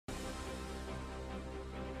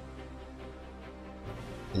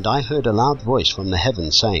And I heard a loud voice from the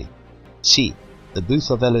heavens saying, See, the booth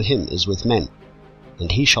of Elohim is with men,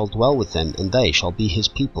 and he shall dwell with them, and they shall be his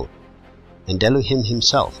people. And Elohim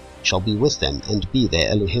himself shall be with them, and be their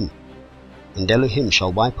Elohim. And Elohim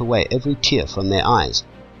shall wipe away every tear from their eyes,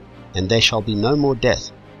 and there shall be no more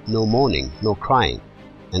death, nor mourning, nor crying,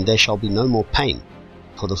 and there shall be no more pain,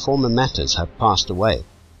 for the former matters have passed away.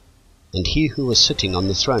 And he who was sitting on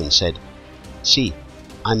the throne said, See,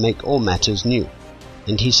 I make all matters new.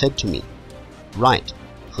 And he said to me, Write,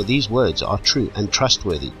 for these words are true and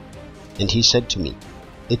trustworthy. And he said to me,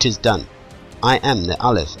 It is done. I am the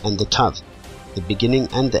Aleph and the Tav, the beginning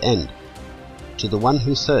and the end. To the one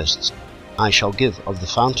who thirsts, I shall give of the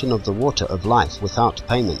fountain of the water of life without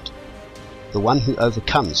payment. The one who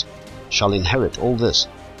overcomes shall inherit all this,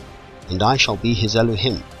 and I shall be his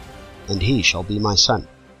Elohim, and he shall be my son.